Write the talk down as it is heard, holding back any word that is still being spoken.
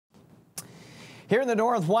Here in the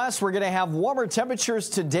Northwest, we're going to have warmer temperatures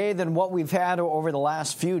today than what we've had over the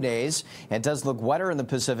last few days. It does look wetter in the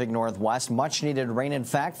Pacific Northwest. Much needed rain, in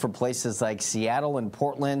fact, for places like Seattle and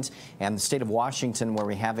Portland and the state of Washington, where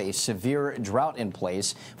we have a severe drought in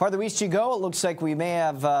place. Farther east you go, it looks like we may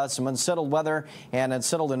have some unsettled weather, and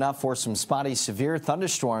unsettled enough for some spotty severe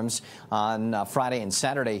thunderstorms on Friday and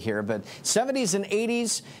Saturday here. But 70s and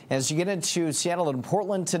 80s as you get into Seattle and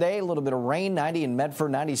Portland today. A little bit of rain, 90 in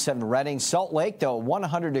Medford, 97 Redding. Salt Lake, though,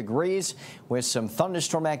 100 degrees with some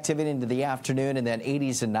thunderstorm activity into the afternoon, and then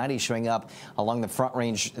 80s and 90s showing up along the Front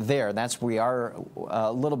Range there. That's where we are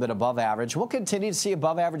a little bit above average. We'll continue to see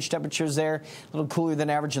above average temperatures there, a little cooler than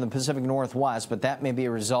average in the Pacific Northwest, but that may be a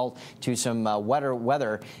result to some wetter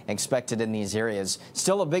weather expected in these areas.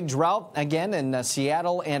 Still a big drought again in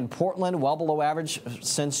Seattle and Portland, well below average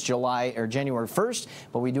since January 1st,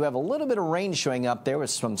 but we do have a little bit of rain showing up there with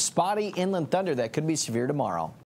some spotty inland thunder that could be severe tomorrow.